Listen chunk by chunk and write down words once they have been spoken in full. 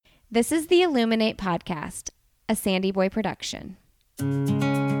This is the Illuminate Podcast, a Sandy Boy production.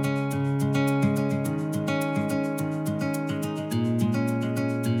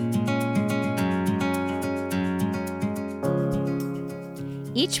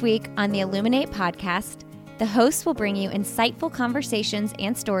 Each week on the Illuminate Podcast, the hosts will bring you insightful conversations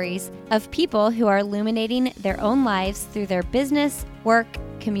and stories of people who are illuminating their own lives through their business, work,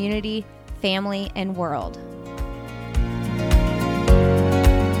 community, family, and world.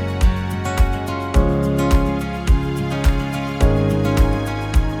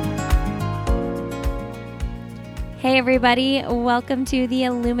 Hey everybody, welcome to the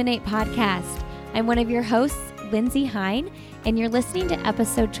Illuminate Podcast. I'm one of your hosts, Lindsay Hine, and you're listening to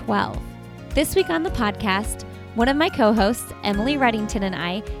episode 12. This week on the podcast, one of my co-hosts, Emily Reddington, and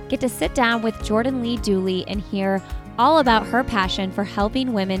I get to sit down with Jordan Lee Dooley and hear all about her passion for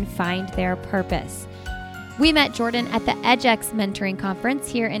helping women find their purpose. We met Jordan at the EdgeX Mentoring Conference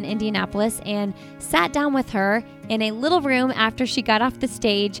here in Indianapolis and sat down with her in a little room after she got off the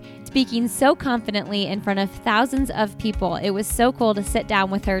stage, speaking so confidently in front of thousands of people. It was so cool to sit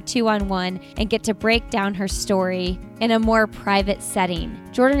down with her 2-on-1 and get to break down her story in a more private setting.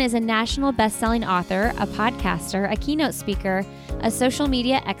 Jordan is a national best-selling author, a podcaster, a keynote speaker, a social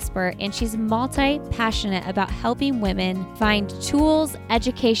media expert, and she's multi-passionate about helping women find tools,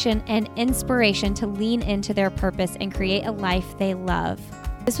 education, and inspiration to lean into their purpose and create a life they love.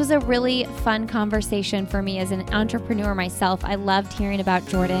 This was a really fun conversation for me as an entrepreneur myself. I loved hearing about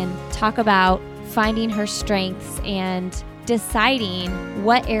Jordan talk about finding her strengths and deciding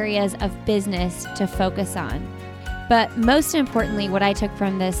what areas of business to focus on. But most importantly, what I took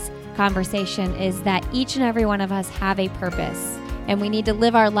from this conversation is that each and every one of us have a purpose, and we need to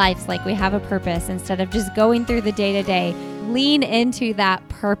live our lives like we have a purpose instead of just going through the day-to-day. Lean into that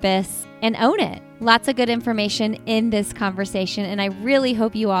purpose and own it. Lots of good information in this conversation, and I really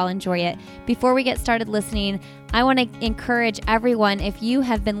hope you all enjoy it. Before we get started listening, I want to encourage everyone, if you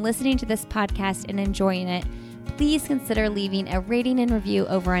have been listening to this podcast and enjoying it, please consider leaving a rating and review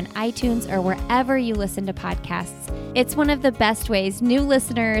over on iTunes or wherever you listen to podcasts. It's one of the best ways new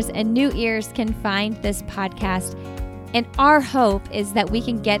listeners and new ears can find this podcast. And our hope is that we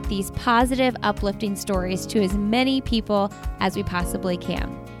can get these positive, uplifting stories to as many people as we possibly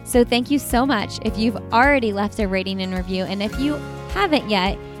can. So thank you so much if you've already left a rating and review. And if you haven't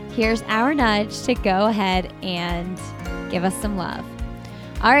yet, here's our nudge to go ahead and give us some love.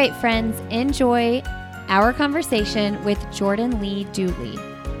 All right, friends, enjoy our conversation with Jordan Lee Dooley.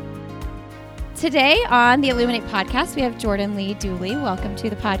 Today on the Illuminate Podcast, we have Jordan Lee Dooley. Welcome to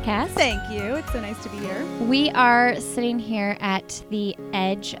the podcast. Thank you. It's so nice to be here. We are sitting here at the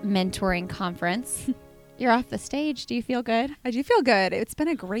Edge Mentoring Conference. You're off the stage. Do you feel good? I do feel good. It's been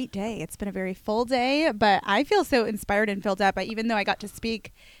a great day. It's been a very full day, but I feel so inspired and filled up. Even though I got to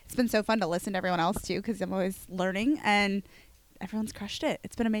speak, it's been so fun to listen to everyone else too, because I'm always learning, and everyone's crushed it.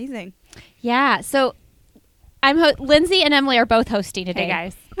 It's been amazing. Yeah. So Lindsay and Emily are both hosting today. Hey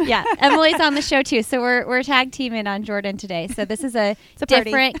guys. Yeah, Emily's on the show too. So we're tag teaming on Jordan today. So this is a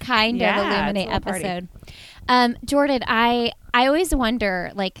different kind of Illuminate episode. Jordan, I always wonder,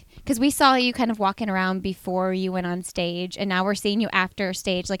 like, because we saw you kind of walking around before you went on stage, and now we're seeing you after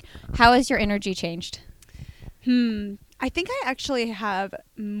stage. Like, how has your energy changed? I think I actually have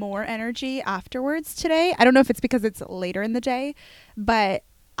more energy afterwards today. I don't know if it's because it's later in the day, but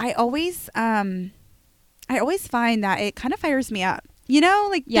I always find that it kind of fires me up. You know,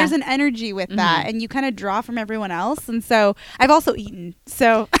 like there's an energy with that, and you kind of draw from everyone else. And so I've also eaten,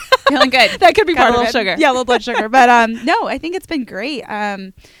 so feeling good. That could be Got part a little of it. Sugar. Yeah, a little blood sugar. But no, I think it's been great.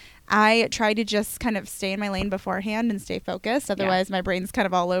 I try to just kind of stay in my lane beforehand and stay focused. Otherwise, my brain's kind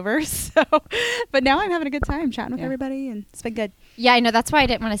of all over. So, but now I'm having a good time chatting with everybody, and it's been good. Yeah, I know. That's why I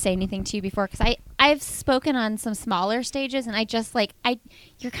didn't want to say anything to you before, because I've spoken on some smaller stages, and I just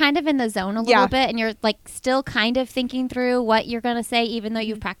you're kind of in the zone a little bit, and you're like still kind of thinking through what you're going to say, even though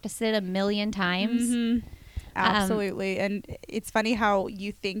you've practiced it a million times. Mm-hmm. Absolutely. And it's funny how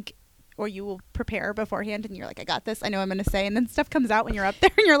you think, or you will prepare beforehand and you're like, I got this, I know what I'm going to say, and then stuff comes out when you're up there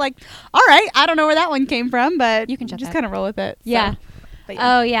and you're like, all right, I don't know where that one came from, but you can just kind of roll with it. Yeah. So,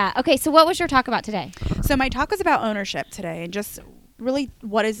 Oh yeah. Okay, so what was your talk about today? So my talk was about ownership today, and just really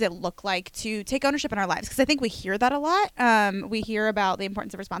what does it look like to take ownership in our lives, because I think we hear that a lot. We hear about the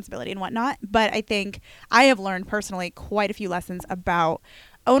importance of responsibility and whatnot, but I think I have learned personally quite a few lessons about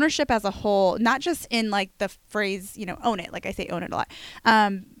ownership as a whole, not just in like the phrase, own it, like I say own it a lot,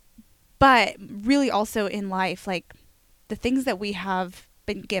 but really also in life, like the things that we have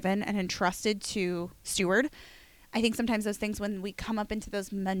been given and entrusted to steward. I think sometimes those things, when we come up into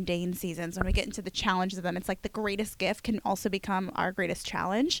those mundane seasons, when we get into the challenges of them, it's like the greatest gift can also become our greatest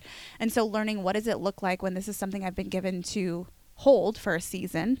challenge. And so learning, what does it look like when this is something I've been given to hold for a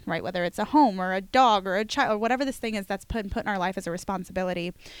season, right? Whether it's a home or a dog or a child or whatever this thing is that's put in our life as a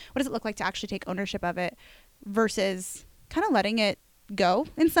responsibility. What does it look like to actually take ownership of it versus kind of letting it go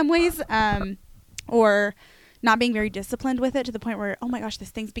in some ways, or not being very disciplined with it to the point where, oh my gosh,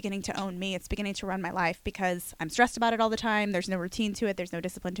 this thing's beginning to own me. It's beginning to run my life because I'm stressed about it all the time. There's no routine to it. There's no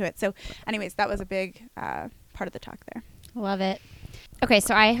discipline to it. So anyways, that was a big part of the talk there. Love it. Okay,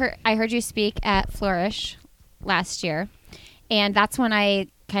 so I heard you speak at Flourish last year, and that's when I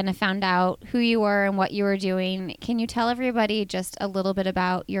kind of found out who you were and what you were doing. Can you tell everybody just a little bit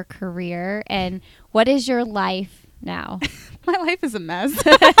about your career and what is your life now? My life is a mess.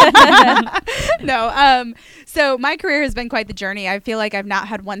 No. So my career has been quite the journey. I feel like I've not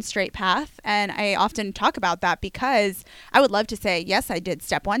had one straight path. And I often talk about that because I would love to say, yes, I did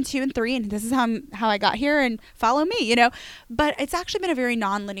step 1, 2, and 3. And this is how I got here and follow me, you know, but it's actually been a very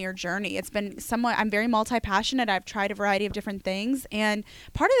nonlinear journey. It's been somewhat, I'm very multi-passionate. I've tried a variety of different things. And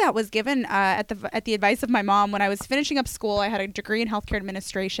part of that was given at the advice of my mom. When I was finishing up school, I had a degree in healthcare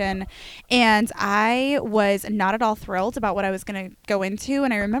administration, and I was not at all thrilled about what I was going to go into.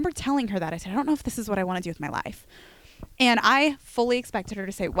 And I remember telling her that. I said, I don't know if this is what I want to do with my life. And I fully expected her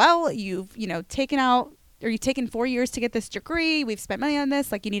to say, well, you've taken 4 years to get this degree. We've spent money on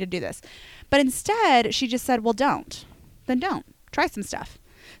this. Like, you need to do this. But instead, she just said, well, don't. Then don't. Try some stuff.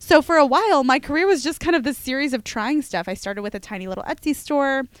 So for a while, my career was just kind of this series of trying stuff. I started with a tiny little Etsy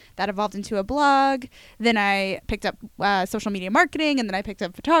store that evolved into a blog. Then I picked up social media marketing, and then I picked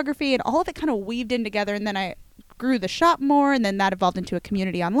up photography, and all of it kind of weaved in together. And then I grew the shop more, and then that evolved into a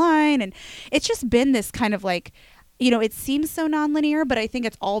community online. And it's just been this kind of like, you know, it seems so nonlinear, but I think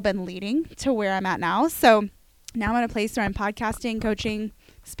it's all been leading to where I'm at now. So now I'm at a place where I'm podcasting, coaching,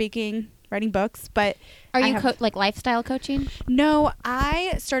 speaking, writing books. But are you like lifestyle coaching? No,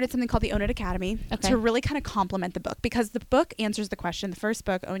 I started something called the Own It Academy to really kind of complement the book, because the book answers the question, the first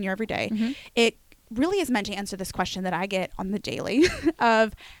book, Own Your Everyday. Mm-hmm. It really is meant to answer this question that I get on the daily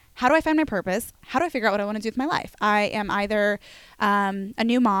of, how do I find my purpose? How do I figure out what I want to do with my life? I am either a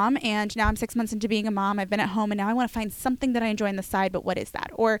new mom, and now I'm 6 months into being a mom. I've been at home, and now I want to find something that I enjoy on the side, but what is that?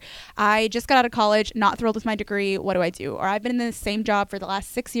 Or I just got out of college, not thrilled with my degree. What do I do? Or I've been in the same job for the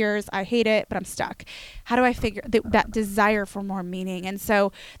last 6 years. I hate it, but I'm stuck. How do I figure that desire for more meaning? And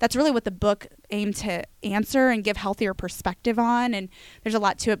so that's really what the book aimed to answer and give healthier perspective on. And there's a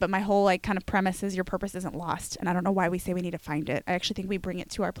lot to it, but my whole like kind of premise is your purpose isn't lost. And I don't know why we say we need to find it. I actually think we bring it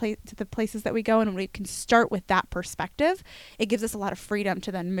to our to the places that we go, and when we can start with that perspective, it gives us a lot of freedom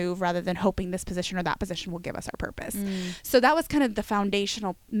to then move, rather than hoping this position or that position will give us our purpose. So that was kind of the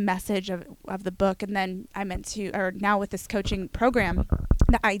foundational message of the book. And then now with this coaching program,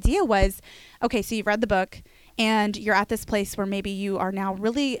 the idea was, okay, so you've read the book, and you're at this place where maybe you are now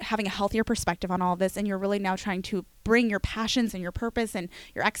really having a healthier perspective on all of this, and you're really now trying to bring your passions and your purpose and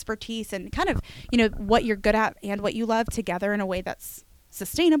your expertise and kind of, you know, what you're good at and what you love together in a way that's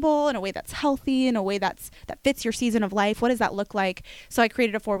sustainable, in a way that's healthy, in a way that fits your season of life. What does that look like? So I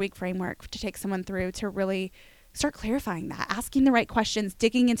created a 4-week framework to take someone through to really start clarifying that, asking the right questions,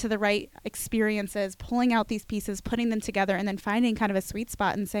 digging into the right experiences, pulling out these pieces, putting them together, and then finding kind of a sweet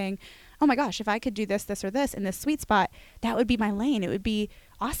spot and saying, oh my gosh, if I could do this, this, or this in this sweet spot, that would be my lane. It would be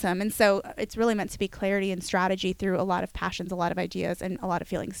awesome. And so it's really meant to be clarity and strategy through a lot of passions, a lot of ideas, and a lot of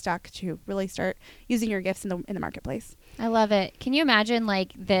feeling stuck to really start using your gifts in the marketplace. I love it. Can you imagine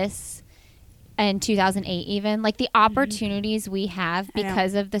like this in 2008 even? Like the opportunities we have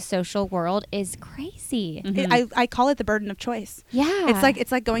because of the social world is crazy. Mm-hmm. I call it the burden of choice. Yeah.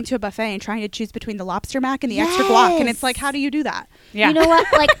 It's like going to a buffet and trying to choose between the lobster mac and the extra guac. And it's like, how do you do that? Yeah. You know what?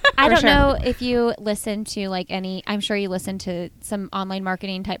 Like, I don't know if you listen to like I'm sure you listen to some online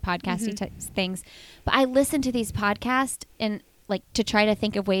marketing type podcasting type things, but I listen to these podcasts and like to try to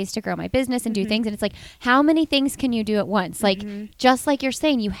think of ways to grow my business and do things. And it's like, how many things can you do at once? Like, just like you're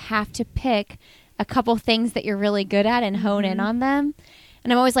saying, you have to pick a couple things that you're really good at and hone in on them.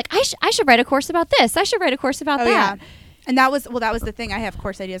 And I'm always like, I should write a course about this. I should write a course about that. Yeah. And that was the thing. I have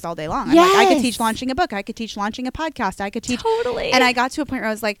course ideas all day long. I'm like, I could teach launching a book. I could teach launching a podcast. I could teach. Totally. And I got to a point where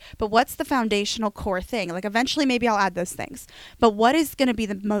I was like, but what's the foundational core thing? Like eventually maybe I'll add those things. But what is going to be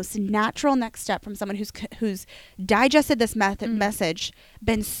the most natural next step from someone who's digested this message,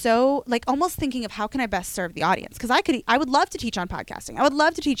 been so like almost thinking of how can I best serve the audience? Because I would love to teach on podcasting. I would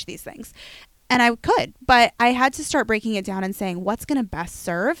love to teach these things. And I could, but I had to start breaking it down and saying what's going to best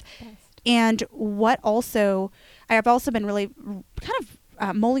serve. And what also, I have also been really kind of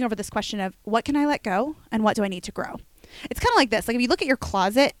mulling over this question of what can I let go and what do I need to grow? It's kind of like this. Like if you look at your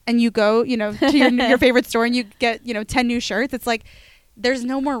closet and you go, to your favorite store and you get, 10 new shirts, it's like there's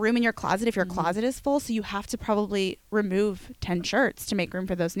no more room in your closet if your closet is full. So you have to probably remove 10 shirts to make room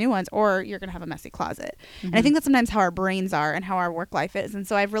for those new ones, or you're going to have a messy closet. And I think that's sometimes how our brains are and how our work life is. And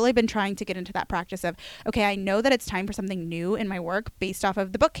so I've really been trying to get into that practice of, okay, I know that it's time for something new in my work based off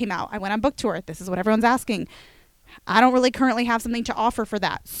of the book came out. I went on book tour. This is what everyone's asking. I don't really currently have something to offer for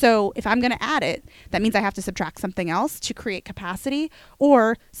that. So if I'm going to add it, that means I have to subtract something else to create capacity,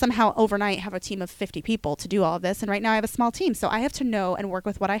 or somehow overnight have a team of 50 people to do all of this. And right now I have a small team. So I have to know and work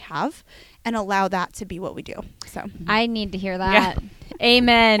with what I have and allow that to be what we do. So I need to hear that. Yeah.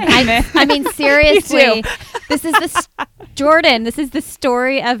 Amen. I mean, seriously, this is Jordan, this is the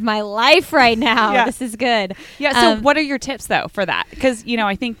story of my life right now. Yeah. This is good. Yeah. So what are your tips though for that? Because,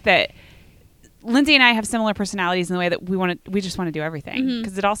 I think that Lindsay and I have similar personalities in the way that we just want to do everything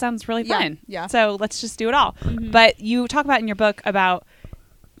because it all sounds really fun. Yeah. So let's just do it all. But you talk about in your book about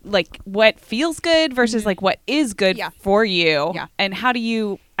like what feels good versus like what is good for you. Yeah. And how do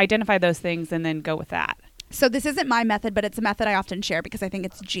you identify those things and then go with that? So this isn't my method, but it's a method I often share because I think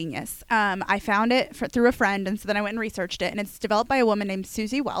it's genius. I found it through a friend, and so then I went and researched it, and it's developed by a woman named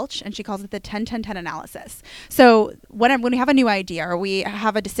Susie Welch, and she calls it the 10-10-10 analysis. So when we have a new idea or we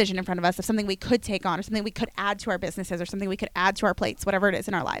have a decision in front of us of something we could take on or something we could add to our businesses or something we could add to our plates, whatever it is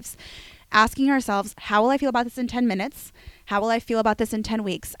in our lives, asking ourselves, how will I feel about this in 10 minutes? How will I feel about this in 10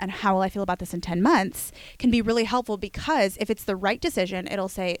 weeks? And how will I feel about this in 10 months can be really helpful, because if it's the right decision, it'll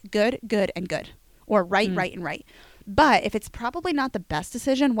say good, good, and good. Or right, and right. But if it's probably not the best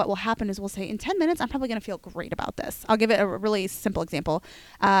decision, what will happen is we'll say, in 10 minutes, I'm probably going to feel great about this. I'll give it a really simple example.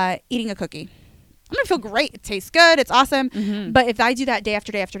 Eating a cookie. I'm going to feel great. It tastes good. It's awesome. But if I do that day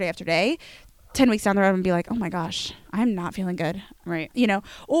after day after day after day, 10 weeks down the road, I'm going to be like, oh my gosh, I'm not feeling good. Right.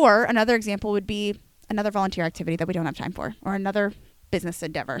 Or another example would be another volunteer activity that we don't have time for, or another business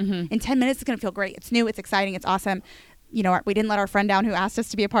endeavor. In 10 minutes, it's going to feel great. It's new. It's exciting. It's awesome. We didn't let our friend down who asked us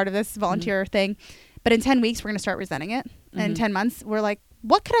to be a part of this volunteer thing. But in 10 weeks, we're going to start resenting it. And in 10 months, we're like,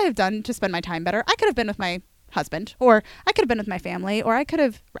 what could I have done to spend my time better? I could have been with my husband, or I could have been with my family, or I could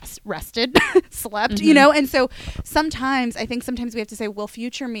have rested, slept, And so I think sometimes we have to say, will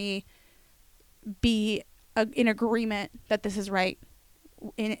future me be in agreement that this is right?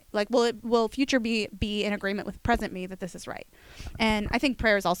 Will future be in agreement with present me that this is right? And I think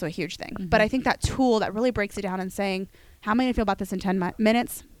prayer is also a huge thing. But I think that tool that really breaks it down and saying, how am I going to feel about this in 10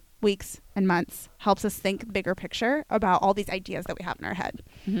 minutes, weeks, and months, helps us think bigger picture about all these ideas that we have in our head.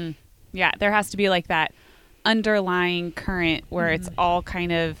 Yeah, there has to be like that underlying current where it's all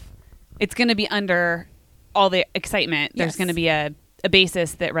kind of, it's going to be under all the excitement. There's going to be a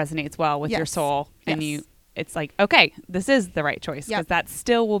basis that resonates well with your soul. And it's like, okay, this is the right choice, because that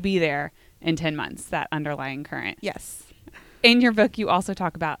still will be there in 10 months, that underlying current. Yes. In your book, you also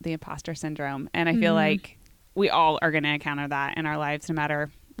talk about the imposter syndrome. And I feel like we all are going to encounter that in our lives, no matter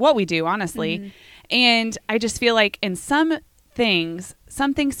what we do, honestly. And I just feel like in some things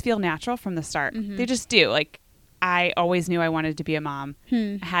feel natural from the start. They just do. Like, I always knew I wanted to be a mom.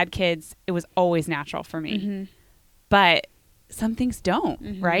 I had kids. It was always natural for me. But some things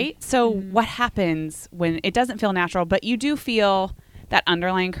don't, right? So what happens when it doesn't feel natural, but you do feel that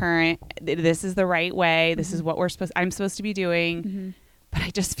underlying current, this is the right way, this is what I'm supposed to be doing, but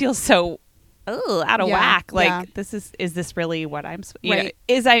I just feel so out of whack. Like, is this really what I'm,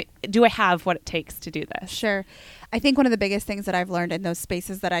 do I have what it takes to do this? Sure. I think one of the biggest things that I've learned in those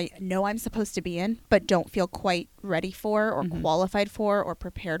spaces that I know I'm supposed to be in, but don't feel quite ready for or qualified for or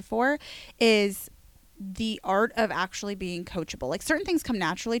prepared for, is the art of actually being coachable. Like, certain things come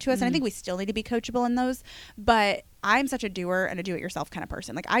naturally to us, and I think we still need to be coachable in those, but I'm such a doer and a do-it-yourself kind of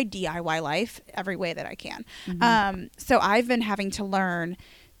person. Like, I DIY life every way that I can. So I've been having to learn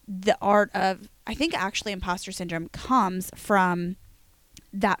the art of, I think actually imposter syndrome comes from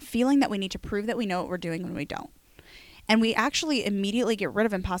that feeling that we need to prove that we know what we're doing when we don't. And we actually immediately get rid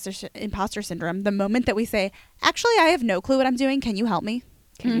of imposter syndrome the moment that we say, actually, I have no clue what I'm doing. Can you help me?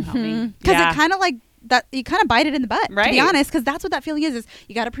 Can you help me? Because it kind of like that, you kind of bite it in the butt, right? To be honest, because that's what that feeling is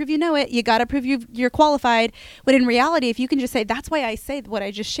you got to prove you know it. You got to prove you're qualified. But in reality, if you can just say, that's why I say what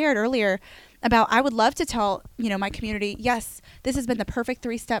I just shared earlier about, I would love to tell, my community, yes, this has been the perfect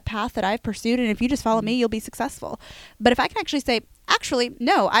 3-step path that I've pursued. And if you just follow me, you'll be successful. But if I can actually say, actually,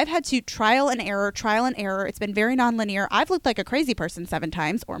 no, I've had to trial and error. It's been very nonlinear. I've looked like a crazy person 7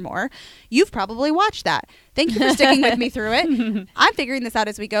 times or more. You've probably watched that. Thank you for sticking with me through it. I'm figuring this out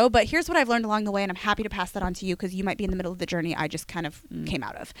as we go, but here's what I've learned along the way, and I'm happy to pass that on to you because you might be in the middle of the journey I just kind of came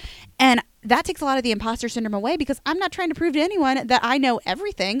out of. And that takes a lot of the imposter syndrome away because I'm not trying to prove to anyone that I know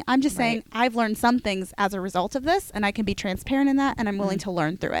everything. I'm just saying I've learned some things as a result of this, and I can be transparent in that, and I'm willing to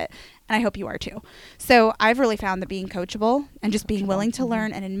learn through it. And I hope you are too. So I've really found that being coachable and just being willing to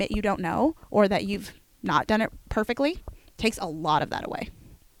learn and admit you don't know or that you've not done it perfectly takes a lot of that away.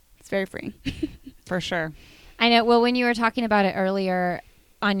 It's very freeing. For sure. I know. Well, when you were talking about it earlier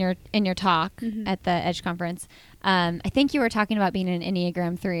in your talk at the Edge conference, I think you were talking about being an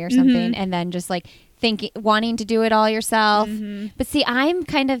Enneagram 3 or something, and then just like wanting to do it all yourself. But see, I'm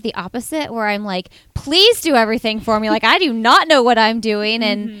kind of the opposite, where I'm like, please do everything for me. Like, I do not know what I'm doing,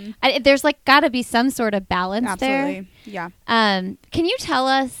 and there's like got to be some sort of balance there. Yeah. Can you tell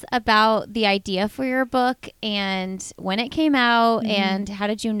us about the idea for your book and when it came out, and how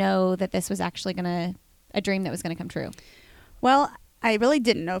did you know that this was actually a dream that was going to come true? Well, I really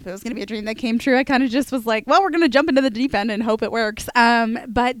didn't know if it was going to be a dream that came true. I kind of just was like, well, we're going to jump into the deep end and hope it works.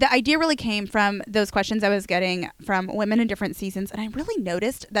 But the idea really came from those questions I was getting from women in different seasons. And I really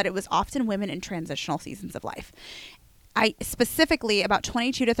noticed that it was often women in transitional seasons of life. I specifically about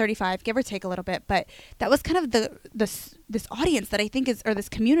 22 to 35, give or take a little bit, but that was kind of this audience that I think is, or this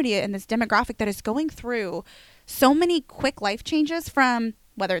community and this demographic that is going through so many quick life changes, from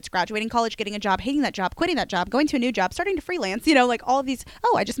whether it's graduating college, getting a job, hating that job, quitting that job, going to a new job, starting to freelance, like all of these,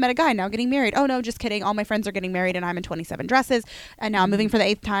 oh, I just met a guy, now getting married. Oh no, just kidding. All my friends are getting married and I'm in 27 dresses and now I'm moving for the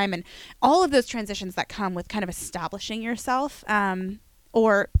 8th time. And all of those transitions that come with kind of establishing yourself,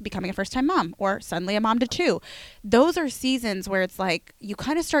 or becoming a first-time mom, or suddenly a mom to 2. Those are seasons where it's like you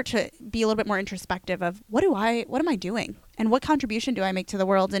kind of start to be a little bit more introspective of what am I doing? And what contribution do I make to the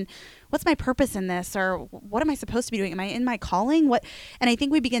world? And what's my purpose in this? Or what am I supposed to be doing? Am I in my calling? And I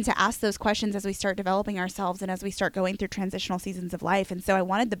think we begin to ask those questions as we start developing ourselves and as we start going through transitional seasons of life. And so I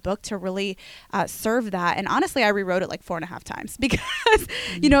wanted the book to really serve that. And honestly, I rewrote it like 4.5 times because,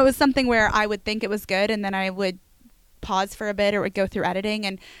 it was something where I would think it was good and then I would pause for a bit or would go through editing.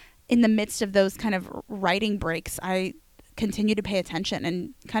 And in the midst of those kind of writing breaks, I continue to pay attention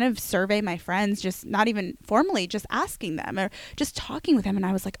and kind of survey my friends, just not even formally, just asking them or just talking with them. And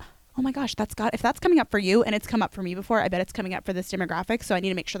I was like, oh my gosh, if that's coming up for you and it's come up for me before, I bet it's coming up for this demographic. So I need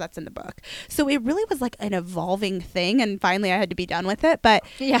to make sure that's in the book. So it really was like an evolving thing. And finally I had to be done with it. But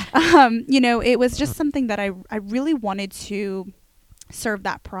yeah, it was just something that I really wanted to serve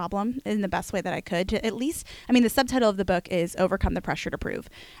that problem in the best way that I could, to at least, the subtitle of the book is Overcome the Pressure to Prove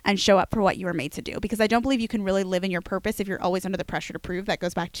and Show Up for What You Were Made to Do, because I don't believe you can really live in your purpose if you're always under the pressure to prove. That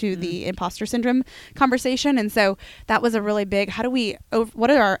goes back to the imposter syndrome conversation. And so that was a really big, what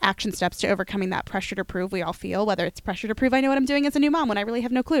are our action steps to overcoming that pressure to prove we all feel, whether it's pressure to prove I know what I'm doing as a new mom when I really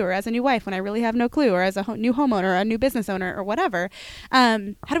have no clue, or as a new wife when I really have no clue, or as a new homeowner, or a new business owner, or whatever. How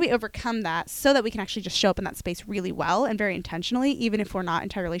do we overcome that so that we can actually just show up in that space really well and very intentionally, even if we're not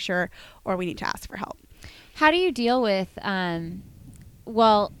entirely sure or we need to ask for help? How do you deal with,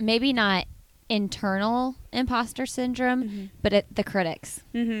 maybe not internal imposter syndrome, but the critics,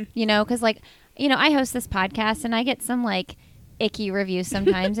 because I host this podcast and I get some like icky reviews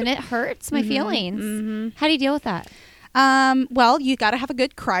sometimes and it hurts my feelings. How do you deal with that? Well, you got to have a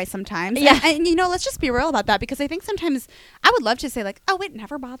good cry sometimes. Yeah. And let's just be real about that, because I think sometimes I would love to say like, oh, it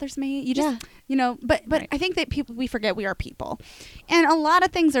never bothers me. You just, but right. I think that we forget we are people, and a lot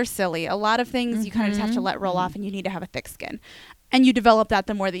of things are silly. A lot of things you kind of just have to let roll off, and you need to have a thick skin. And you develop that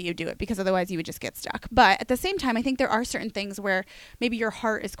the more that you do it, because otherwise you would just get stuck. But at the same time, I think there are certain things where maybe your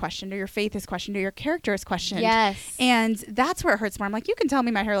heart is questioned, or your faith is questioned, or your character is questioned. Yes. And that's where it hurts more. I'm like, you can tell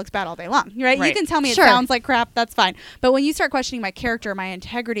me my hair looks bad all day long, right? You can tell me it sounds like crap. That's fine. But when you start questioning my character, my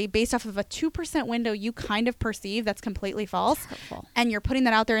integrity, based off of a 2% window you kind of perceive that's completely false, and you're putting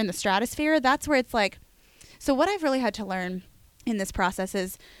that out there in the stratosphere, that's where it's like, so what I've really had to learn in this process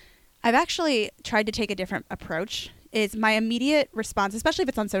is I've actually tried to take a different approach. Is my immediate response, especially if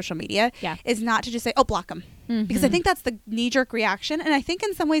it's on social media, is not to just say, oh, block them. Because I think that's the knee-jerk reaction. And I think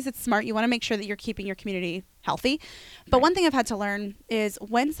in some ways it's smart. You want to make sure that you're keeping your community healthy. But one thing I've had to learn is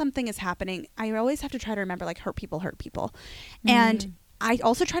when something is happening, I always have to try to remember, like, hurt people. And I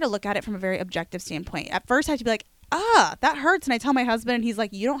also try to look at it from a very objective standpoint. At first I had to be like, that hurts. And I tell my husband, and he's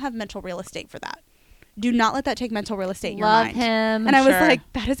like, you don't have mental real estate for that. Do not let that take mental real estate in your mind. Love him. And I was like,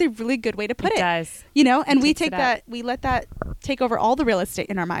 that is a really good way to put it. It does. And we let that take over all the real estate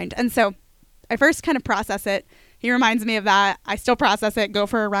in our mind. And so I first kind of process it. He reminds me of that. I still process it, go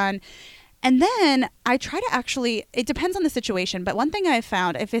for a run. And then I try to actually, it depends on the situation, but one thing I've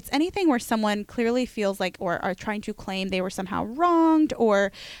found, if it's anything where someone clearly feels like or are trying to claim they were somehow wronged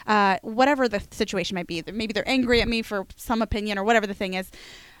or whatever the situation might be, maybe they're angry at me for some opinion or whatever the thing is,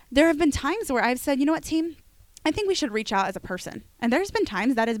 there have been times where I've said, you know what, team? I think we should reach out as a person. And there's been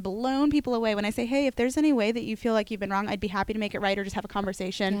times that has blown people away when I say, hey, if there's any way that you feel like you've been wrong, I'd be happy to make it right or just have a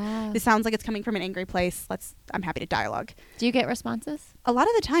conversation. Yeah. This sounds like it's coming from an angry place. I'm happy to dialogue. Do you get responses? A lot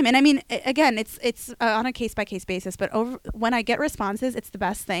of the time. And I mean, again, it's on a case-by-case basis, but when I get responses, it's the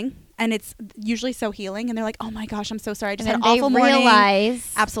best thing. And it's usually so healing. And they're like, oh my gosh, I'm so sorry. I just had an awful morning.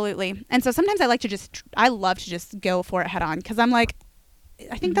 Realize. Absolutely. And so sometimes I love to just go for it head on because I'm like,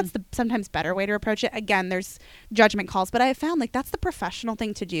 I think that's the sometimes better way to approach it. Again, there's judgment calls, but I have found like that's the professional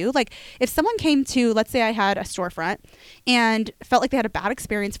thing to do. Like if someone came to, let's say I had a storefront and felt like they had a bad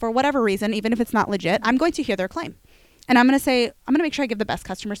experience for whatever reason, even if it's not legit, I'm going to hear their claim. And I'm going to say, I'm going to make sure I give the best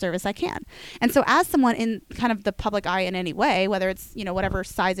customer service I can. And so as someone in kind of the public eye in any way, whether it's, whatever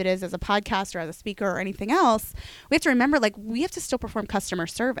size it is as a podcast or as a speaker or anything else, we have to remember like we have to still perform customer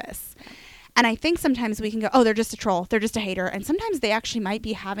service. And I think sometimes we can go, oh, they're just a troll. They're just a hater. And sometimes they actually might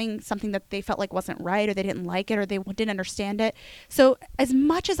be having something that they felt like wasn't right or they didn't like it or they didn't understand it. So as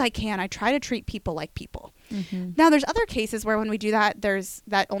much as I can, I try to treat people like people. Mm-hmm. Now, there's other cases where when we do that,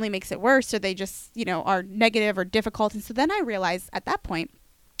 that only makes it worse or they just, are negative or difficult. And so then I realize at that point,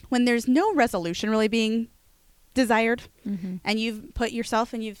 when there's no resolution really being desired and you've put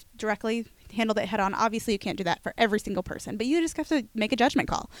yourself and you've directly handled it head on. Obviously, you can't do that for every single person, but you just have to make a judgment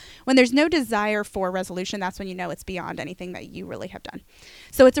call. When there's no desire for resolution, that's when you know it's beyond anything that you really have done.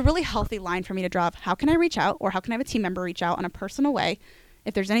 So it's a really healthy line for me to draw of how can I reach out or how can I have a team member reach out in a personal way?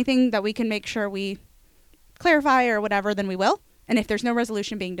 If there's anything that we can make sure we clarify or whatever, then we will. And if there's no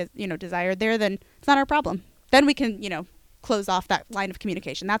resolution being desired there, then it's not our problem. Then we can, close off that line of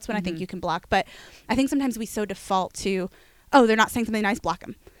communication. That's when I think you can block. But I think sometimes we so default to, oh, they're not saying something nice, block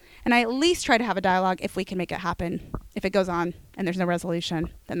them. And I at least try to have a dialogue if we can make it happen. If it goes on and there's no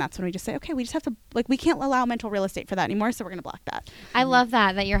resolution, then that's when we just say, okay, we just have to, we can't allow mental real estate for that anymore, so we're going to block that. I love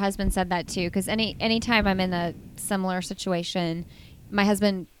that your husband said that too, because anytime I'm in a similar situation, my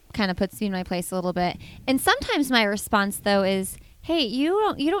husband kind of puts me in my place a little bit. And sometimes my response, though, is, hey,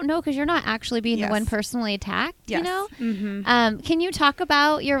 you don't know because you're not actually being the one personally attacked, Can you talk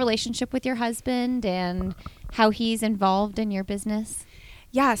about your relationship with your husband and how he's involved in your business?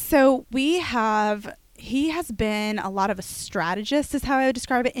 Yeah, so he has been a lot of a strategist is how I would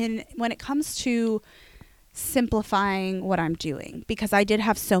describe it when it comes to simplifying what I'm doing, because I did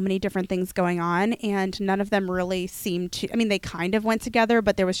have so many different things going on and none of them really seemed to, they kind of went together,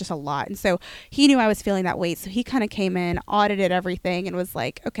 but there was just a lot. And so he knew I was feeling that weight. So he kind of came in, audited everything and was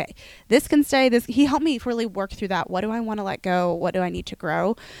like, okay, this can stay. He helped me really work through that. What do I want to let go? What do I need to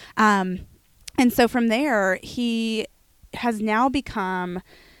grow? And so from there, he has now become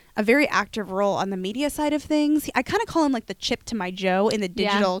a very active role on the media side of things. I kind of call him like the Chip to my Joe in the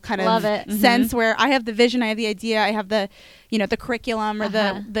digital kind of sense where I have the vision, I have the idea, I have the, the curriculum or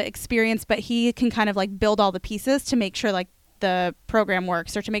the experience, but he can kind of like build all the pieces to make sure like the program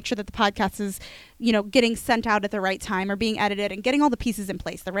works or to make sure that the podcast is, getting sent out at the right time or being edited and getting all the pieces in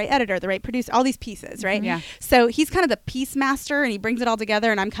place, the right editor, the right producer, all these pieces, right? Yeah. So he's kind of the piece master and he brings it all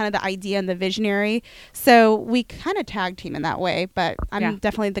together and I'm kind of the idea and the visionary. So we kind of tag team in that way, but I'm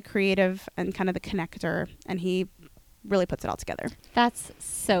definitely the creative and kind of the connector and he really puts it all together. That's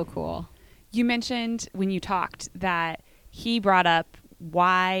so cool. You mentioned when you talked that he brought up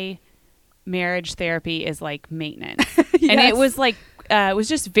why marriage therapy is like maintenance. And it was like, it was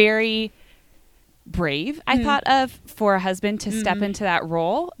just very brave, I thought of, for a husband to step into that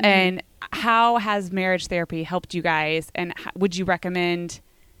role. And how has marriage therapy helped you guys? And would you recommend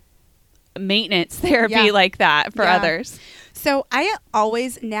maintenance therapy like that for others? So I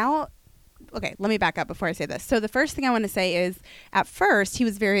always okay, let me back up before I say this. So the first thing I want to say is at first he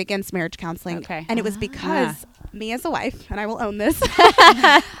was very against marriage counseling. Okay. And it was because me as a wife, and I will own this,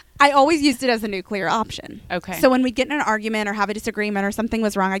 I always used it as a nuclear option. Okay. So when we'd get in an argument or have a disagreement or something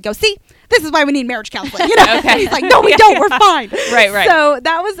was wrong, I'd go, see, this is why we need marriage counseling. Okay. And he's like, no, we don't. We're fine. Right. So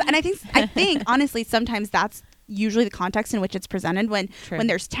that was, and I think honestly, sometimes that's usually the context in which it's presented when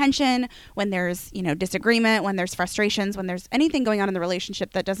there's tension, when there's, disagreement, when there's frustrations, when there's anything going on in the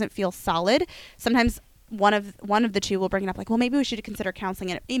relationship that doesn't feel solid. Sometimes one of the two will bring it up like, well, maybe we should consider counseling,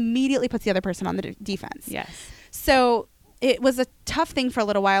 and it immediately puts the other person on the defense. Yes. So it was a tough thing for a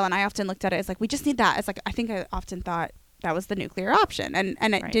little while, and I often looked at it as like, we just need that. It's like, I think I often thought that was the nuclear option, and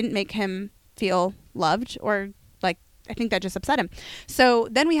it didn't make him feel loved, or like, I think that just upset him. So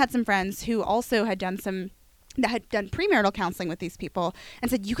then we had some friends who also had done some that had done premarital counseling with these people and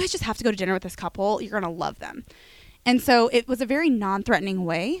said, you guys just have to go to dinner with this couple. You're going to love them. And so it was a very non-threatening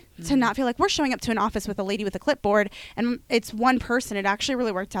way to not feel like we're showing up to an office with a lady with a clipboard and it's one person. It actually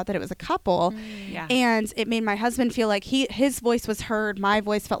really worked out that it was a couple. Yeah. And it made my husband feel like his voice was heard. My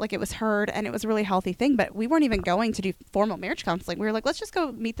voice felt like it was heard. And it was a really healthy thing. But we weren't even going to do formal marriage counseling. We were like, let's just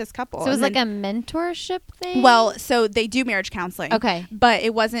go meet this couple. So it was like a mentorship thing? Well, so they do marriage counseling. Okay. But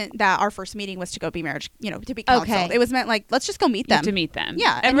it wasn't that our first meeting was to go be marriage, to be counseled. Okay. It was meant like, let's just go meet You them. have to meet them.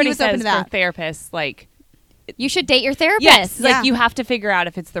 Yeah. And Everybody he was open says to that. for therapists, like, You should date your therapist. yes, Yeah. like you have to figure out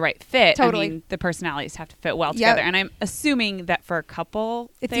if it's the right fit. Totally. I mean, the personalities have to fit well Yep. together. And I'm assuming that for couple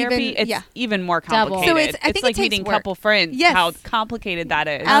It's therapy, even- it's even more Double. complicated. So I think it like takes meeting work. couple friends, Yes. how complicated that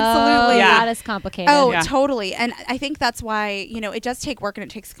is. Absolutely. Oh, Yeah. that is complicated. Oh, Yeah. totally. And I think that's why, it does take work and it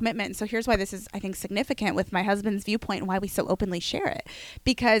takes commitment. And so here's why this is, I think, significant with my husband's viewpoint and why we so openly share it.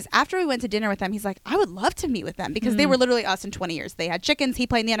 Because after we went to dinner with them, he's like, I would love to meet with them because they were literally us in 20 years. They had chickens. He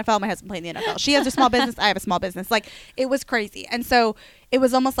played in the NFL. My husband played in the NFL. She has a small business. I have a small business. Like, it was crazy. And so it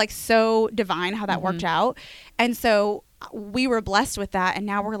was almost like so divine how that worked out. And so we were blessed with that. And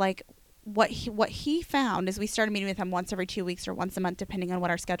now we're like, what he found is we started meeting with him once every 2 weeks or once a month, depending on what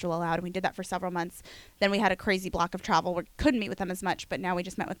our schedule allowed. And we did that for several months. Then we had a crazy block of travel. We couldn't meet with them as much, but now we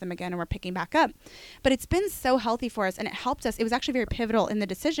just met with them again and we're picking back up. But it's been so healthy for us and it helped us. It was actually very pivotal in the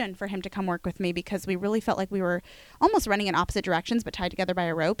decision for him to come work with me because we really felt like we were almost running in opposite directions, but tied together by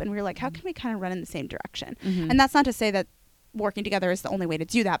a rope. And we were like, how can we kind of run in the same direction? And that's not to say that working together is the only way to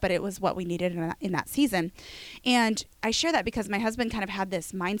do that, but it was what we needed in that season. And I share that because my husband kind of had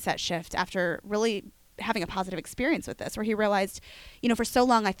this mindset shift after really having a positive experience with this, where he realized, for so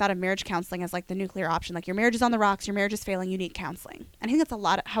long I thought of marriage counseling as like the nuclear option, like your marriage is on the rocks, your marriage is failing, you need counseling. And I think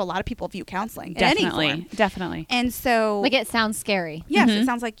that's how a lot of people view counseling in any form. Definitely. And so, Like, it sounds scary. yes, it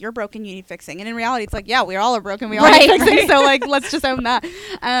sounds like you're broken, you need fixing. And in reality, it's like, yeah, we all are broken, we all need Right, fixing. So like, let's just own that.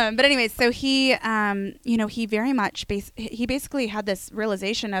 But anyways, so he, he very much, he basically had this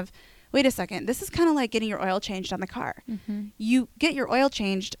realization of, wait a second, this is kind of like getting your oil changed on the car. You get your oil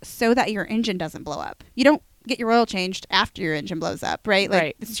changed so that your engine doesn't blow up. You don't get your oil changed after your engine blows up, right? Like,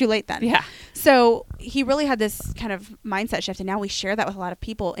 Right. it's too late then. Yeah. So he really had this kind of mindset shift, and now we share that with a lot of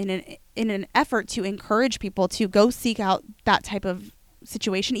people in an effort to encourage people to go seek out that type of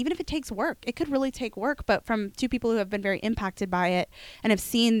situation, even if it takes work. It could really take work, but from two people who have been very impacted by it and have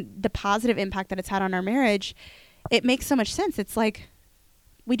seen the positive impact that it's had on our marriage, it makes so much sense. It's like,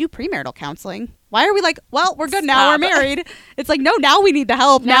 we do premarital counseling. Why are we like, well, we're good now, we're married? It's like, no, now we need the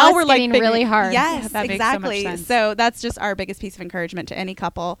help. Now it's we're like getting really hard. Yes, Yeah, that makes so much exactly. sense. So that's just our biggest piece of encouragement to any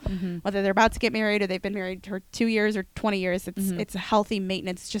couple, whether they're about to get married or they've been married for 2 years or 20 years. It's a healthy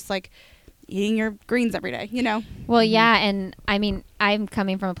maintenance, just like eating your greens every day, Well, yeah. And I mean, I'm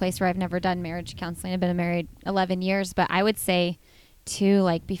coming from a place where I've never done marriage counseling. I've been married 11 years, but I would say too,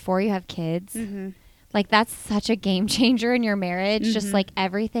 like, before you have kids, like, that's such a game changer in your marriage. Just like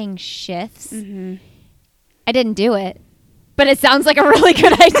everything shifts. I didn't do it, but it sounds like a really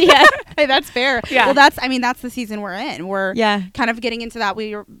good idea. Hey, that's fair. Yeah. Well, that's the season we're in. We're Yeah. kind of getting into that.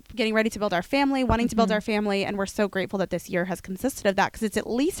 We're getting ready to build our family, wanting to build our family. And we're so grateful that this year has consisted of that because it's at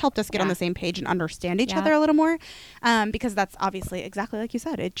least helped us get on the same page and understand each other a little more. Because that's obviously exactly like you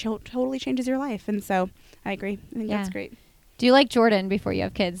said. It totally changes your life. And so I agree. I think that's great. Do you like Jordan before you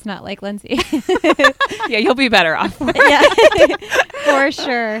have kids? Not like Lindsay. Yeah, you'll be better off. Yeah, for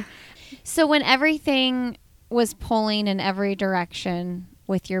sure. So when everything was pulling in every direction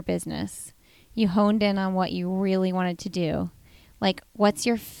with your business, you honed in on what you really wanted to do. Like, what's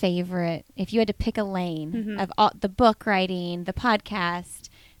your favorite, if you had to pick a lane of all, the book writing, the podcast,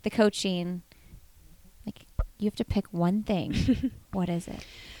 the coaching, like, you have to pick one thing. What is it?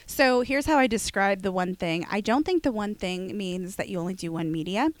 So here's how I describe the one thing. I don't think the one thing means that you only do one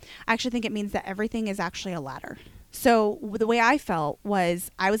media. I actually think it means that everything is actually a ladder. So the way I felt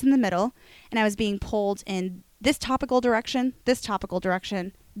was I was in the middle and I was being pulled in this topical direction,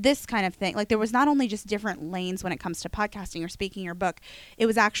 this kind of thing. Like, there was not only just different lanes when it comes to podcasting or speaking or book. It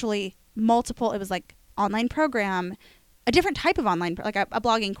was actually multiple. It was like online program, a different type of online, like a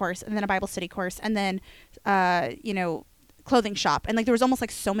blogging course, and then a Bible study course, and then, clothing shop. And like, there was almost like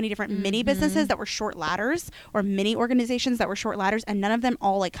so many different mini businesses that were short ladders, or mini organizations that were short ladders, and none of them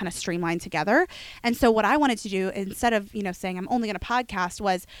all like kind of streamlined together. And so what I wanted to do, instead of, saying I'm only going to podcast,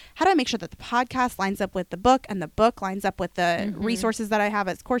 was how do I make sure that the podcast lines up with the book and the book lines up with the resources that I have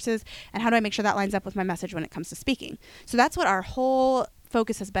as courses, and how do I make sure that lines up with my message when it comes to speaking? So that's what our whole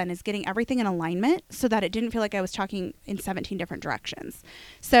focus has been, is getting everything in alignment so that it didn't feel like I was talking in 17 different directions.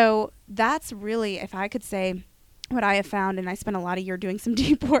 So that's really, if I could say, what I have found, and I spent a lot of the year doing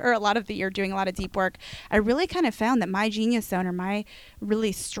a lot of deep work, I really kind of found that my genius zone, or my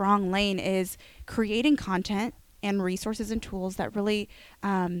really strong lane, is creating content and resources and tools that really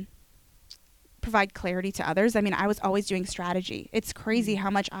provide clarity to others. I mean, I was always doing strategy. It's crazy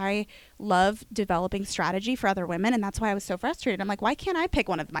how much I love developing strategy for other women, and that's why I was so frustrated. I'm like, why can't I pick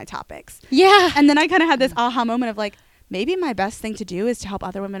one of my topics? Yeah. And then I kind of had this aha moment of like, maybe my best thing to do is to help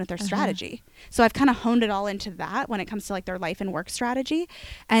other women with their strategy. So I've kind of honed it all into that when it comes to like their life and work strategy.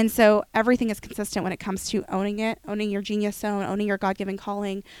 And so everything is consistent when it comes to owning your genius zone, owning your God-given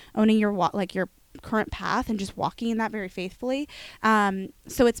calling, owning your your current path, and just walking in that very faithfully.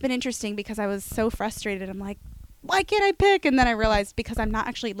 So it's been interesting because I was so frustrated. I'm like, why can't I pick? And then I realized because I'm not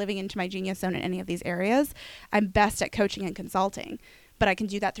actually living into my genius zone in any of these areas, I'm best at coaching and consulting. But I can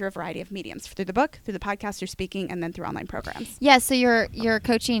do that through a variety of mediums, through the book, through the podcast, through speaking, and then through online programs. Yeah. So your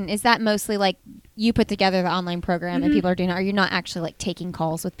coaching, is that mostly like you put together the online program and people are doing it? Or you're not actually like taking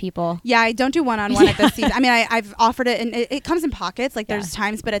calls with people? Yeah, I don't do one-on-one at this season. I mean, I've offered it, and it comes in pockets. Like there's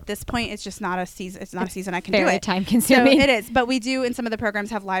times, but at this point, it's just not a season. It's not a season I can do it. Very time consuming. So it is. But we do, in some of the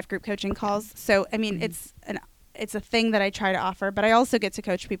programs, have live group coaching calls. So I mean, it's a thing that I try to offer, but I also get to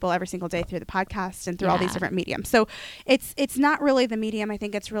coach people every single day through the podcast and through all these different mediums. So it's not really the medium. I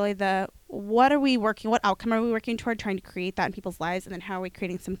think it's really what outcome are we working toward, trying to create that in people's lives, and then how are we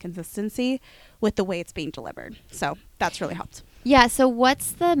creating some consistency with the way it's being delivered. So that's really helped. Yeah. So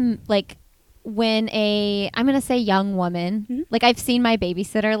what's the, like, when I'm going to say young woman, like I've seen my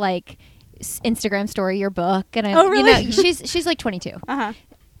babysitter, like Instagram story your book, and really? she's like 22.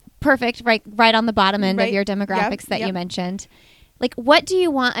 Perfect, right on the bottom end of your demographics that you mentioned. Like, what do you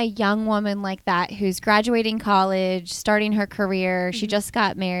want a young woman like that who's graduating college, starting her career, she just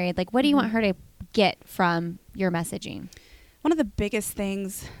got married, like what do you want her to get from your messaging? One of the biggest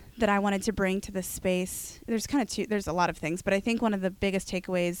things that I wanted to bring to this space, there's a lot of things, but I think one of the biggest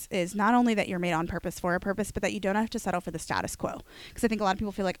takeaways is not only that you're made on purpose for a purpose, but that you don't have to settle for the status quo. Because I think a lot of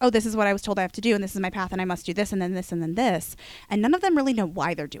people feel like, oh, this is what I was told I have to do, and this is my path, and I must do this, and then this, and then this. And none of them really know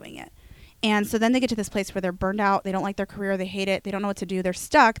why they're doing it. And so then they get to this place where they're burned out, they don't like their career, they hate it, they don't know what to do, they're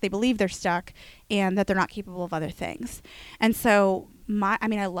stuck, they believe they're stuck, and that they're not capable of other things. And so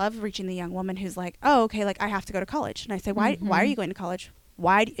I love reaching the young woman who's like, oh, okay, like I have to go to college. And I say, why are you going to college?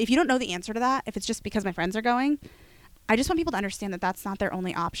 Why? If you don't know the answer to that, if it's just because my friends are going, I just want people to understand that that's not their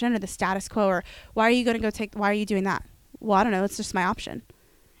only option, or the status quo, or why are you doing that? Well, I don't know. It's just my option.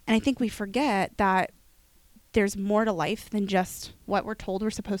 And I think we forget that there's more to life than just what we're told we're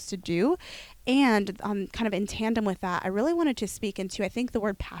supposed to do. And kind of in tandem with that, I really wanted to speak into, I think the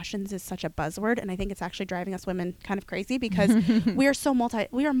word passions is such a buzzword, and I think it's actually driving us women kind of crazy because we are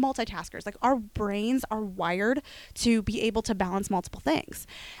multitaskers. Like our brains are wired to be able to balance multiple things.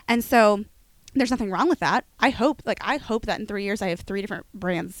 And so there's nothing wrong with that. I hope that in 3 years I have 3 different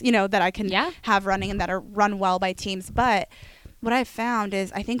brands, that I can have running and that are run well by teams. But what I've found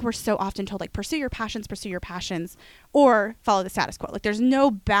is I think we're so often told, like, pursue your passions, or follow the status quo. Like, there's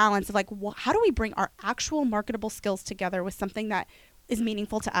no balance of, like, how do we bring our actual marketable skills together with something that is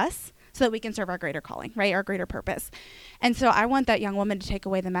meaningful to us so that we can serve our greater calling, right? Our greater purpose. And so I want that young woman to take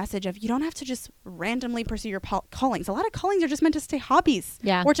away the message of, you don't have to just randomly pursue your callings. A lot of callings are just meant to stay hobbies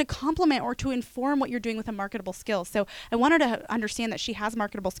or to complement or to inform what you're doing with a marketable skill. So I want her to understand that she has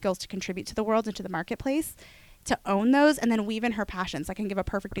marketable skills to contribute to the world and to the marketplace, to own those, and then weave in her passions. I can give a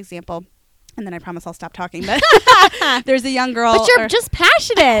perfect example, and then I promise I'll stop talking. But there's a young girl. But you're just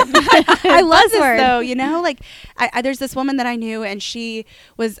passionate. I love this though, like there's this woman that I knew, and she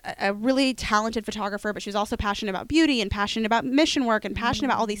was a really talented photographer, but she was also passionate about beauty and passionate about mission work and passionate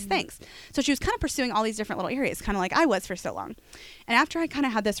about all these things. So she was kind of pursuing all these different little areas, kind of like I was for so long. And after I kind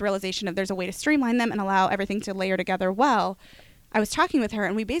of had this realization of there's a way to streamline them and allow everything to layer together well, I was talking with her,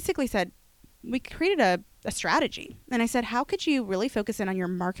 and we basically said, we created a strategy. And I said, how could you really focus in on your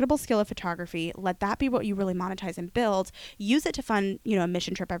marketable skill of photography? Let that be what you really monetize and build. Use it to fund, a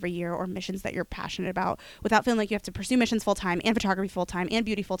mission trip every year, or missions that you're passionate about, without feeling like you have to pursue missions full-time and photography full-time and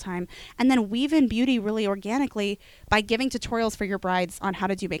beauty full-time. And then weave in beauty really organically by giving tutorials for your brides on how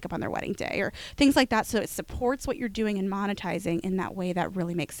to do makeup on their wedding day or things like that. So it supports what you're doing and monetizing in that way that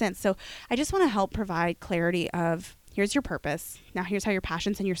really makes sense. So I just want to help provide clarity of, here's your purpose. Now here's how your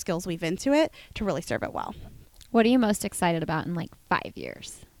passions and your skills weave into it to really serve it well. What are you most excited about in 5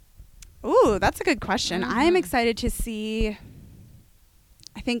 years? Ooh, that's a good question. I am excited to see,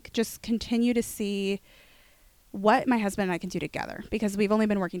 I think just continue to see what my husband and I can do together, because we've only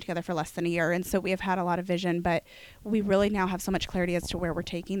been working together for less than a year. And so we have had a lot of vision, but we really now have so much clarity as to where we're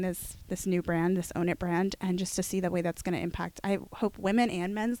taking this new brand, this Own It brand, and just to see the way that's going to impact, I hope, women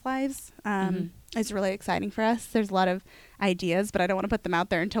and men's lives is really exciting for us. There's a lot of ideas, but I don't want to put them out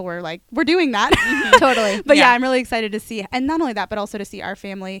there until we're doing that. Totally. But yeah, I'm really excited to see, and not only that, but also to see our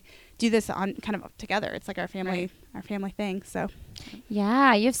family do this on kind of together. It's like our family thing. So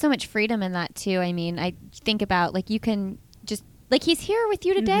yeah, you have so much freedom in that too. I mean, I think about like you can just like he's here with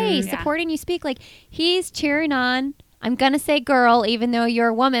you today, supporting you speak. Like he's cheering on. I'm gonna say girl, even though you're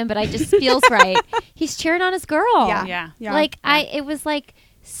a woman, but I just feels right. He's cheering on his girl. Yeah. Like it was like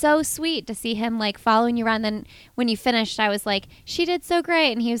so sweet to see him like following you around. Then when you finished, I was like, she did so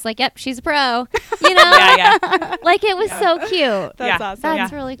great, and he was like, yep, she's a pro. You know, like it was so cute. That's awesome.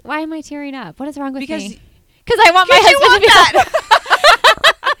 That's really. Why am I tearing up? What is wrong with me? Because I want my husband to be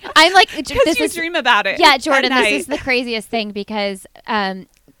that. I'm like, because you dream about it. Yeah, Jordan, this is the craziest thing because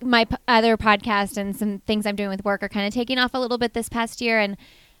my other podcast and some things I'm doing with work are kind of taking off a little bit this past year, and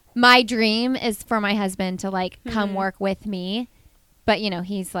my dream is for my husband to like come work with me. But, you know,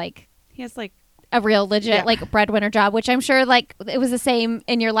 he has like a real legit like breadwinner job, which I'm sure like it was the same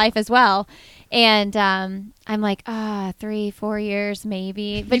in your life as well. And I'm like, 3-4 years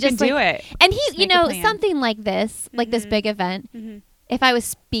maybe. But you just can do it. And he, you know, something like this, like this big event, if I was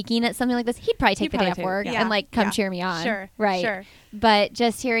speaking at something like this, he'd probably take the day off work and like come cheer me on. Sure. Right. Sure. But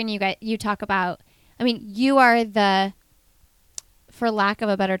just hearing you talk about, I mean, you are for lack of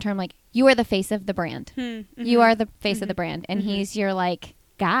a better term, like you are the face of the brand. You are the face of the brand, and he's your like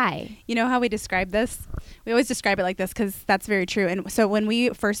guy. You know how we describe this? We always describe it like this because that's very true. And so when we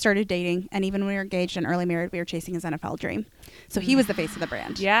first started dating, and even when we were engaged and early married, we were chasing his NFL dream. So he was the face of the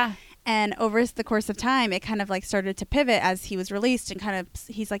brand. Yeah. And over the course of time, it kind of like started to pivot as he was released, and kind of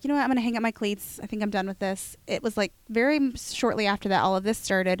he's like, you know what, I'm going to hang up my cleats. I think I'm done with this. It was like very shortly after that all of this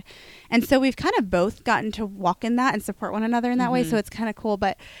started. And so we've kind of both gotten to walk in that and support one another in that way. So it's kind of cool.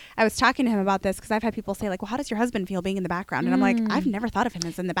 But I was talking to him about this because I've had people say like, well, how does your husband feel being in the background? And I'm like, I've never thought of him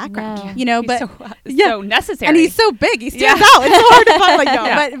as in the background, you know, he's but so necessary. And he's so big. He stands out. It's so hard to find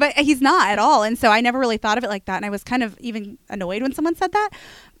like, no, but he's not at all. And so I never really thought of it like that. And I was kind of even annoyed when someone said that.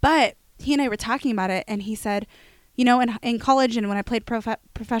 But he and I were talking about it, and he said, you know, in college and when I played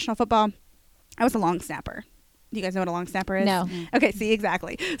professional football, I was a long snapper. Do you guys know what a long snapper is? No. Okay, see,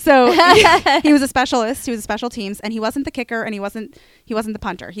 exactly. So he was a specialist. He was a special teams, and he wasn't the kicker, and he wasn't the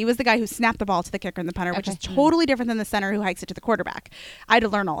punter. He was the guy who snapped the ball to the kicker and the punter, which is totally different than the center who hikes it to the quarterback. I had to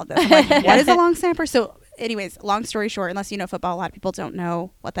learn all of this. I'm like, what is a long snapper? So anyways, long story short, unless you know football, a lot of people don't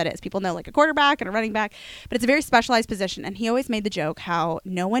know what that is. People know like a quarterback and a running back, but it's a very specialized position. And he always made the joke how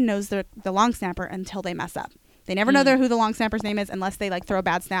no one knows the long snapper until they mess up. They never know who the long snapper's name is unless they like throw a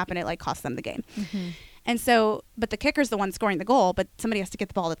bad snap and it like costs them the game. And so, but the kicker's the one scoring the goal, but somebody has to get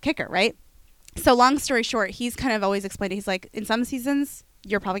the ball to the kicker, right? So long story short, he's kind of always explained it. He's like, in some seasons,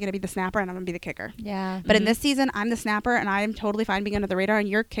 you're probably going to be the snapper and I'm going to be the kicker. Yeah. But in this season, I'm the snapper and I'm totally fine being under the radar, and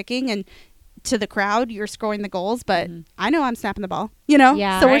you're kicking, and to the crowd, you're scoring the goals, but I know I'm snapping the ball, you know?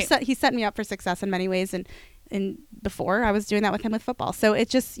 Yeah. So he set me up for success in many ways. And before I was doing that with him with football. So it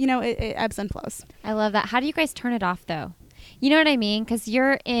just, you know, it ebbs and flows. I love that. How do you guys turn it off though? You know what I mean? Because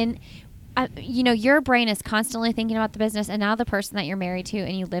you're in, you know, your brain is constantly thinking about the business, and now the person that you're married to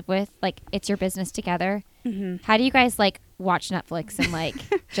and you live with, like, it's your business together. How do you guys like watch Netflix and like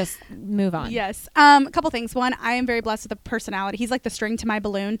just move on? Yes. A couple things. One, I am very blessed with a personality. He's like the string to my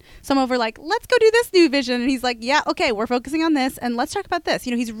balloon. So I'm over like, let's go do this new vision. And he's like, yeah, okay, we're focusing on this and let's talk about this.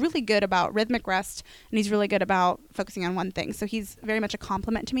 You know, he's really good about rhythmic rest, and he's really good about focusing on one thing. So he's very much a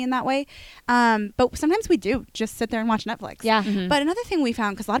compliment to me in that way. But sometimes we do just sit there and watch Netflix. Yeah. But another thing we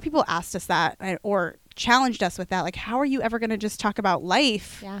found, because a lot of people asked us that or challenged us with that, like, how are you ever going to just talk about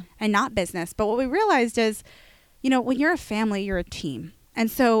life and not business? But what we realized is, you know, when you're a family, you're a team.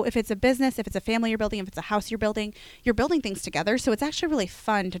 And so if it's a business, if it's a family you're building, if it's a house you're building things together. So it's actually really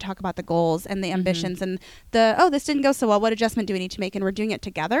fun to talk about the goals and the ambitions and this didn't go so well. What adjustment do we need to make? And we're doing it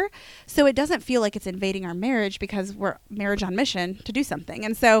together. So it doesn't feel like it's invading our marriage, because we're marriage on mission to do something.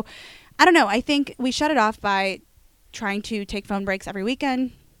 And so I don't know. I think we shut it off by trying to take phone breaks every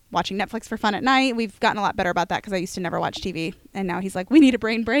weekend, watching Netflix for fun at night. We've gotten a lot better about that, because I used to never watch TV, and now he's like, we need a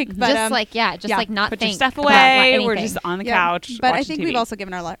brain break. But just like not put think your stuff about away. anything. We're just on the couch. But I watching think TV. we've also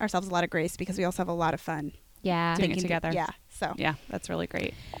given ourselves a lot of grace, because we also have a lot of fun doing it together. So yeah, that's really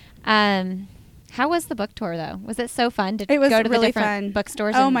great. How was the book tour though? Was it so fun to it was go to really the different fun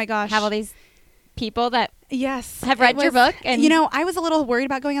bookstores? Oh and my gosh, have all these people that Yes. have read your book. And I was a little worried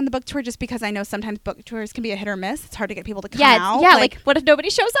about going on the book tour just because I know sometimes book tours can be a hit or miss. It's hard to get people to come out. Yeah, like what if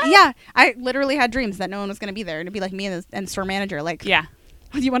nobody shows up? Yeah. I literally had dreams that no one was going to be there. And it'd be like me and store manager, like, Yeah.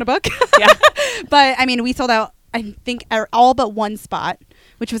 do you want a book? Yeah. But I mean, we sold out, I think, all but one spot,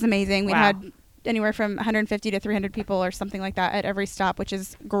 which was amazing. We Wow. had anywhere from 150 to 300 people or something like that at every stop, which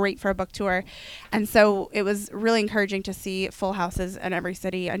is great for a book tour. And so it was really encouraging to see full houses in every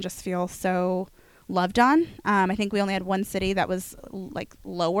city and just feel so loved on. I think we only had one city that was like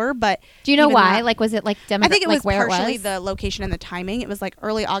lower, but do you know even why? that- like, was it like I think it was where partially it was? the location and the timing. It was like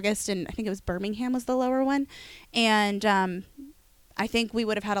early August, and I think it was Birmingham was the lower one. And I think we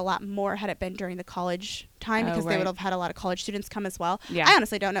would have had a lot more had it been during the college time because they would have had a lot of college students come as well. Yeah. I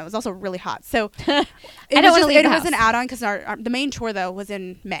honestly don't know. It was also really hot. So I don't want to leave it the was house. an add-on because the main tour, though, was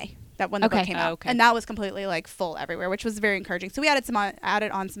in May. That when the book came out. Okay. And that was completely like full everywhere, which was very encouraging. So we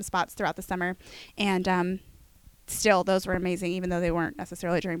added on some spots throughout the summer. And still, those were amazing, even though they weren't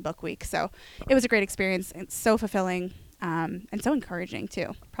necessarily during book week. So it was a great experience and so fulfilling. And so encouraging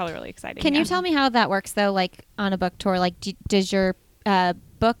too. Probably really exciting. Can you tell me how that works though? Like on a book tour, like does your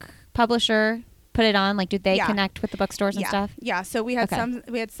book publisher put it on? Like, do they connect with the bookstores and stuff? Yeah. So we had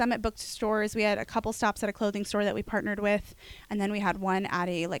some at bookstores. We had a couple stops at a clothing store that we partnered with, and then we had one at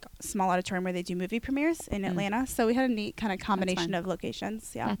a like small auditorium where they do movie premieres in Atlanta. So we had a neat kind of combination of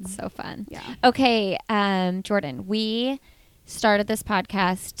locations. Yeah, that's so fun. Yeah. Okay, Jordan, we started this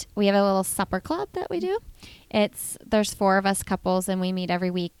podcast. We have a little supper club that we do. There's 4 of us couples, and we meet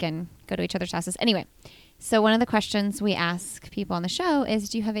every week and go to each other's houses. Anyway. So one of the questions we ask people on the show is,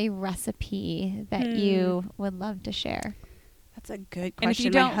 do you have a recipe that you would love to share? That's a good question. And if you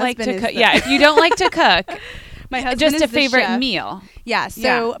don't like to cook, if you don't like to cook, my husband just is a the favorite chef. meal. Yeah.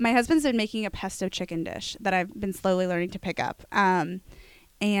 So my husband's been making a pesto chicken dish that I've been slowly learning to pick up.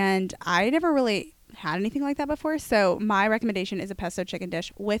 And I never really had anything like that before. So my recommendation is a pesto chicken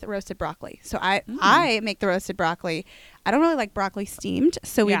dish with roasted broccoli. So I make the roasted broccoli. I don't really like broccoli steamed.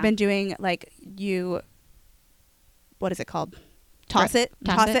 So we've been doing like what is it called? Toss it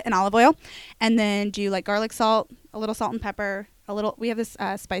in olive oil, and then do like garlic salt, a little salt and pepper, we have this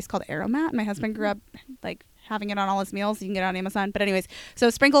spice called aromat. My husband grew up like having it on all his meals. You can get it on Amazon. But anyways, so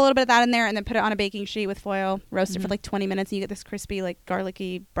sprinkle a little bit of that in there and then put it on a baking sheet with foil, roast it for like 20 minutes, and you get this crispy, like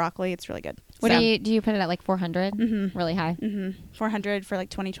garlicky broccoli. It's really good. Do you put it at like 400? Mm-hmm. Really high? Mm-hmm. 400 for like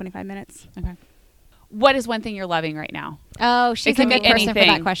 20-25 minutes. Okay. What is one thing you're loving right now? Oh, she's a good person for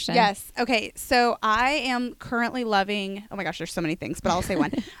that question. Yes. Okay. So I am currently loving, oh my gosh, there's so many things, but I'll say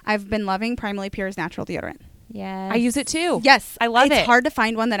one. I've been loving Primally Pure's natural deodorant. Yes. I use it too. Yes. I love it. It's hard to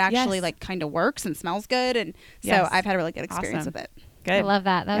find one that actually like kind of works and smells good. And so I've had a really good experience with it. Good. I love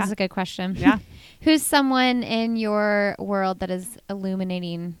that. That was a good question. Yeah. Who's someone in your world that is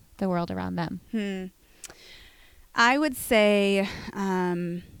illuminating the world around them? I would say,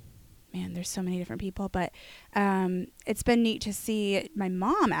 man, there's so many different people, but it's been neat to see my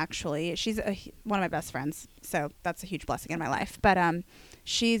mom, actually. She's one of my best friends, so that's a huge blessing in my life. But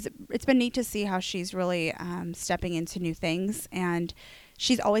it's been neat to see how she's really stepping into new things, and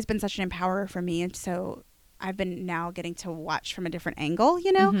she's always been such an empowerer for me, and so I've been now getting to watch from a different angle,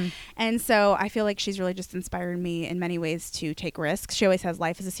 and so I feel like she's really just inspired me in many ways to take risks. She always says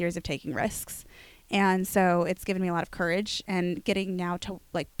life is a series of taking risks. And so it's given me a lot of courage, and getting now to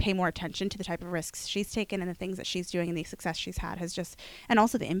like pay more attention to the type of risks she's taken and the things that she's doing and the success she's had and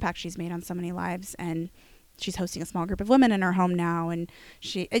also the impact she's made on so many lives. And she's hosting a small group of women in her home now. And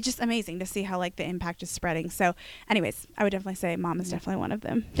it's just amazing to see how like the impact is spreading. So anyways, I would definitely say mom is definitely one of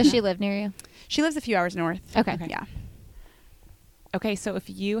them. Does she live near you? She lives a few hours north. Okay. Yeah. Okay. So if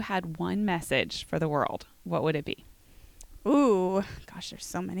you had one message for the world, what would it be? Ooh, gosh, there's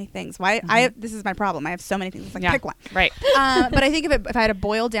so many things. This is my problem. I have so many things. It's like, pick one. Right. But I think if I had to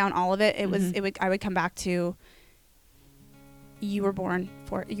boil down all of it, I would come back to, you were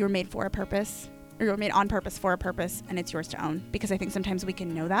made for a purpose, or you were made on purpose for a purpose, and it's yours to own. Because I think sometimes we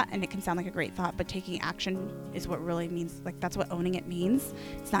can know that, and it can sound like a great thought, but taking action is what really means, like that's what owning it means.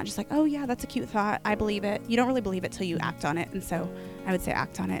 It's not just like, oh yeah, that's a cute thought, I believe it. You don't really believe it till you act on it. And so I would say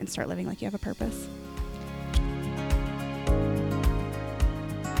act on it and start living like you have a purpose.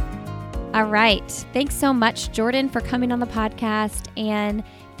 All right. Thanks so much, Jordan, for coming on the podcast. And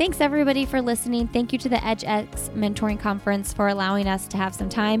thanks, everybody, for listening. Thank you to the EdgeX Mentoring Conference for allowing us to have some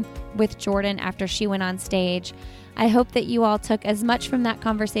time with Jordan after she went on stage. I hope that you all took as much from that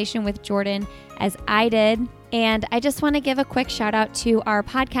conversation with Jordan as I did. And I just want to give a quick shout out to our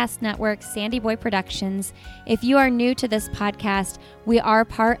podcast network, Sandy Boy Productions. If you are new to this podcast, we are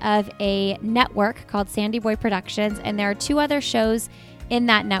part of a network called Sandy Boy Productions, and there are 2 other shows in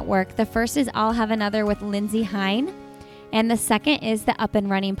that network. The first is I'll Have Another with Lindsay Hine, and the second is the Up and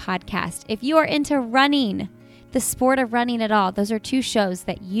Running podcast. If you are into running, the sport of running at all, those are two shows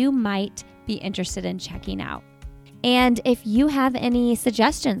that you might be interested in checking out. And if you have any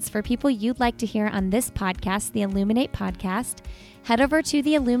suggestions for people you'd like to hear on this podcast, the Illuminate Podcast, head over to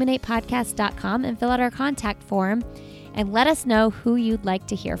theilluminatepodcast.com and fill out our contact form and let us know who you'd like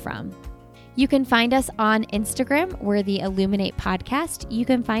to hear from. You can find us on Instagram, we're the Illuminate Podcast. You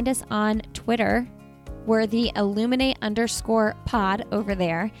can find us on Twitter, we're the Illuminate_pod over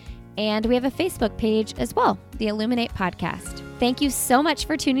there. And we have a Facebook page as well, the Illuminate Podcast. Thank you so much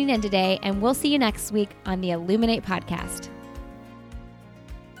for tuning in today, and we'll see you next week on the Illuminate Podcast.